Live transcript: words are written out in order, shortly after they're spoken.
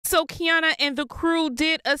So Kiana and the crew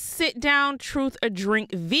did a sit-down truth or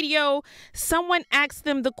drink video. Someone asked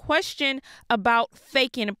them the question about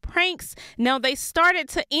faking pranks. Now they started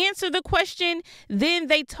to answer the question, then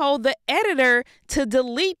they told the editor to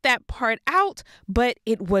delete that part out, but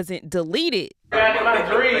it wasn't deleted. My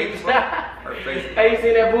dreams. Hey, you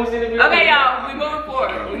seen that boost interview? Okay, y'all, we moving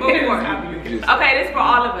forward. Okay, this is for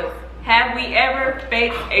all of us. Have we ever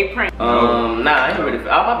faked a prank? Nah, I ain't really.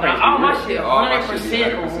 All my pranks. All my shit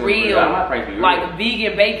 100% real. All my pranks be real. Like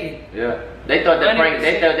vegan bacon. Yeah. They thought that prank.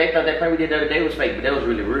 They thought that prank we did the other day was fake, but that was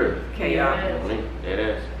really real. Okay, y'all. That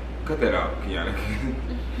ass. Cut that out, Kiana.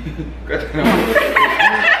 Cut that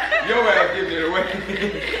out. Your ass giving it away.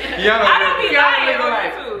 Kiana. I don't be lying on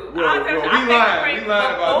you too. We lying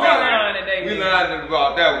about that. We lying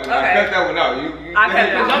about that one. Okay. Cut that one out.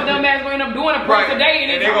 Because some dumb ass gonna end up doing a prank today,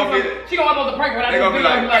 and then she gonna upload the prank when I do the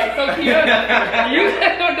video. Like, so Kiana, you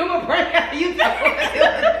just gonna do a prank?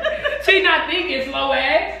 She not thinking, slow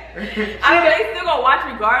ass. I mean, they still gonna watch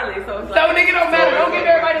regardless. So it's like, nigga don't matter. Don't give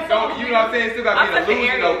everybody don't. You know what I'm saying? Still got to be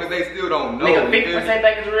an illusion though, because they still don't know. Nigga, 50%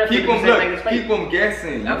 think it's real. Keep them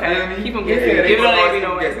guessing. You feel me? Keep them guessing. Yeah, Give it all they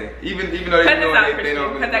know. Even though they know they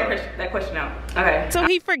don't. Cut that question out. Okay. So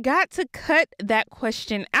he forgot to cut that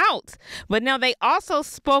question out. But now they also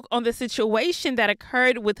spoke on the situation that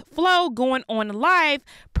occurred with Flo going on live,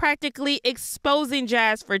 practically exposing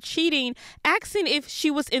Jazz for cheating, asking if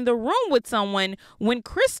she was in the room with someone when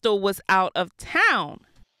Crystal was out of town.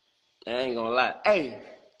 I ain't gonna lie. Hey,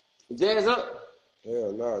 Jazz up?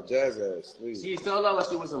 Hell no, Jazz ass sleep. She solo or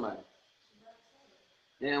she with somebody?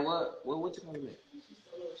 Then what you calling that?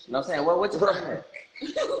 No, I'm saying, what you calling that?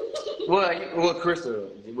 What Crystal?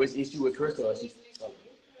 Is she with Crystal or she?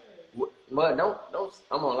 But don't.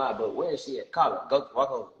 I'm gonna lie. But where is she at? Call her. Go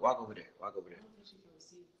walk over there.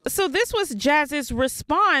 So this was Jazz's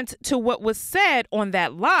response to what was said on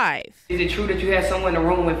that live. Is it true that you had someone in the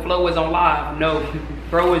room when Flo was on live? No.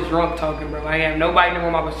 Bro was drunk talking, bro. I ain't have nobody in the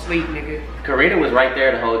room. I was asleep, nigga. Karina was right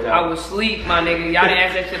there the whole time. I was asleep, my nigga. Y'all didn't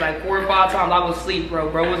ask that shit like 4 or 5 times. I was asleep, bro.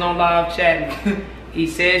 Bro was on live chatting. He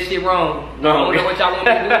said shit wrong. No. I don't know what y'all want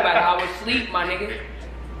me to do about it. I was asleep, my nigga.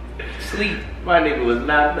 Sleep. My nigga was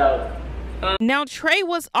knocked out. Now, Trey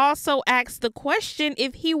was also asked the question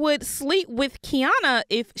if he would sleep with Kiana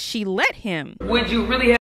if she let him. Would you really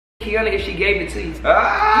have Kiana if she gave it to you?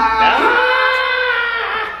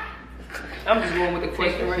 I'm just going with the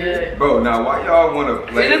question right here. Bro, now why y'all want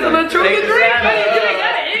to play? See, this is a little truth to drink. You ain't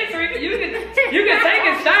gotta answer it. You can take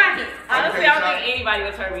a shot. Honestly, I don't think anybody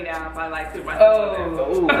would turn me down if I like to. So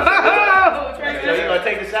you gonna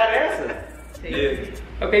take the shot and answer?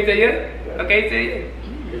 Yeah. Okay, tell you. Okay, tell you.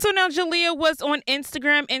 So now JAALIYAH was on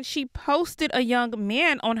Instagram and she posted a young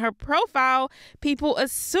man on her profile. People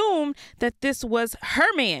assumed that this was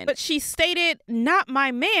her man, but she stated, "Not my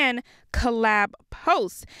man," collab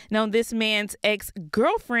post. Now this man's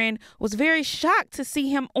ex-girlfriend was very shocked to see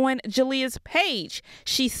him on JAALIYAH's page.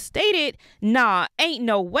 She stated, "Nah, ain't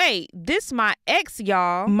no way. This my ex,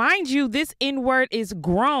 y'all. Mind you, this N-word is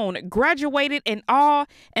grown, graduated and all,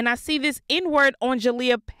 and I see this N-word on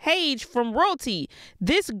JAALIYAH page from royalty.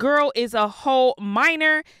 This girl is a whole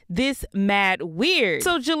minor. This mad weird."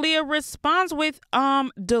 So JAALIYAH responds with,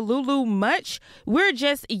 Delulu much? We're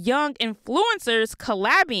just young influencers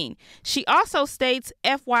collabing. She also states,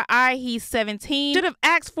 FYI, he's 17. Should have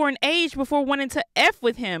asked for an age before wanting to F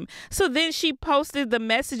with him. So then she posted the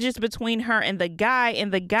messages between her and the guy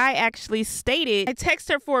actually stated, "I text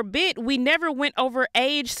her for a bit. We never went over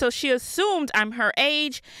age, so she assumed I'm her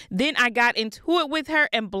age. Then I got into it with her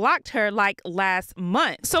and blocked her like last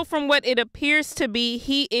month." So from what it appears to be,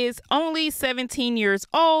 he is only 17 years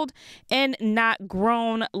old and not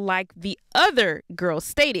grown like the other girl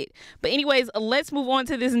stated. But anyways, let's move on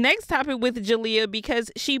to this next topic with JAALIYAH, because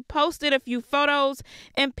she posted a few photos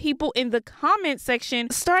and people in the comment section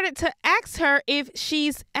started to ask her if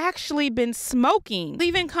she's actually been smoking,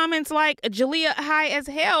 leaving comments like, "JAALIYAH high as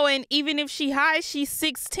hell, and even if she high, she's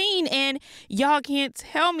 16 and y'all can't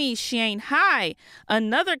tell me she ain't high."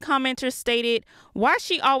 Another commenter stated, "Why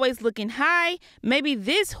she always looking high? Maybe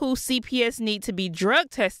this who CPS need to be drug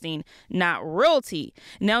testing, not royalty."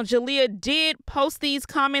 Now JAALIYAH did post these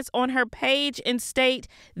comments on her page and state,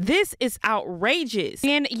 "This is outrageous.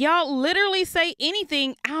 And y'all literally say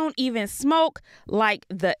anything. I don't even smoke, like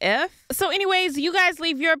the F." So anyways, you guys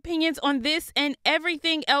leave your opinions on this and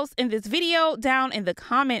everything else in this video down in the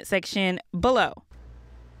comment section below.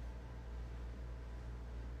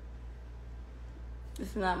 This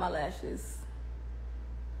is not my lashes.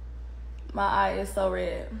 My eye is so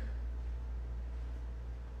red.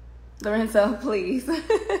 Lorenzo, please.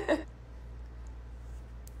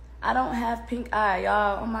 I don't have pink eye,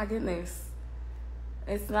 y'all. Oh my goodness.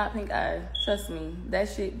 It's not pink eye. Trust me. That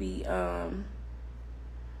should be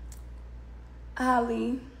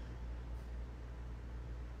Holly.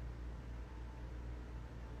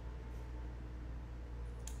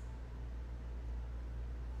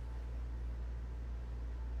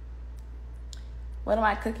 What am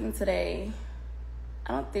I cooking today?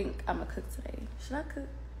 I don't think I'm gonna cook today. Should I cook?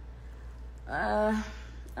 I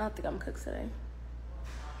don't think I'm gonna cook today.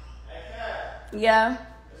 Hey, Kat. Yeah.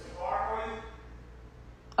 Is a card for you?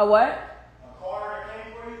 A what? A card that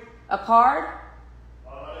came for you? A card?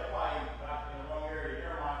 Oh, no, they probably got in the wrong area.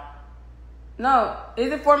 Never mind. No.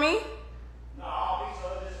 Is it for me? No, I don't think so.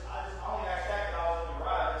 I only asked that because I was in the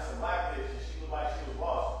ride. It's a black bitch, and she looked like she was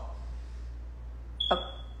lost.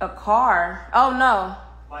 A car? Oh, no.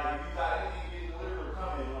 Like, if you got anything getting delivered or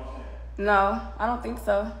coming, you know what I'm saying? No, I don't think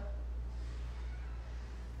so.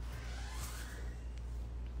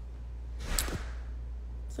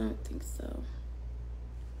 I don't think so.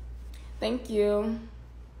 Thank you.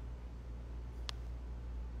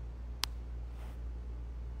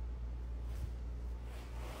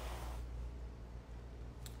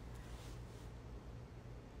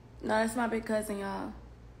 No, that's my big cousin, y'all.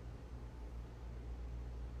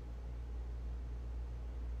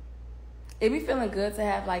 It be feeling good to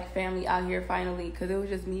have like family out here finally, because it was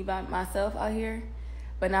just me by myself out here.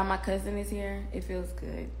 But now my cousin is here. It feels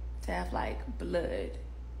good to have like blood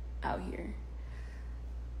out here.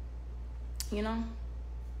 You know?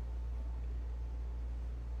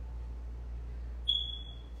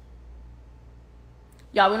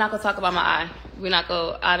 Y'all, we're not gonna talk about my eye.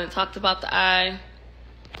 I done talked about the eye.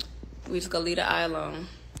 We just gonna leave the eye alone.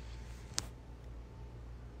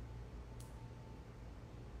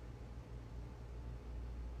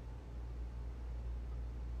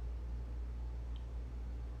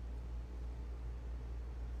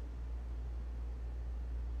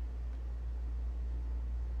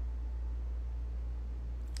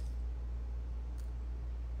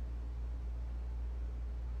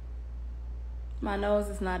 My nose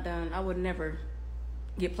is not done. I would never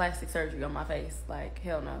get plastic surgery on my face. Like,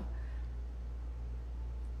 hell no.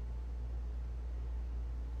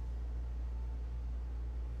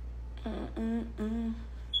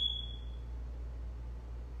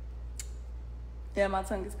 Yeah, my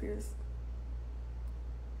tongue is pierced.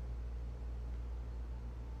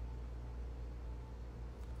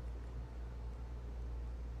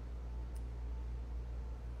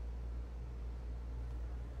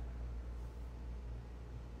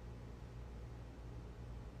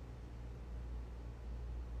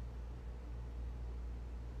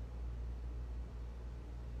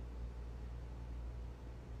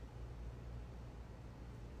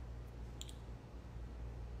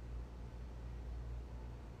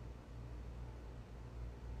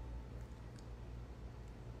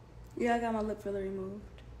 Yeah, I got my lip filler removed.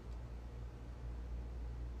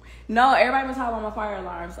 No, everybody been talking about my fire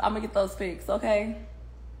alarms. I'm gonna get those fixed, okay?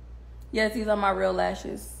 Yes, these are my real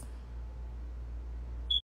lashes.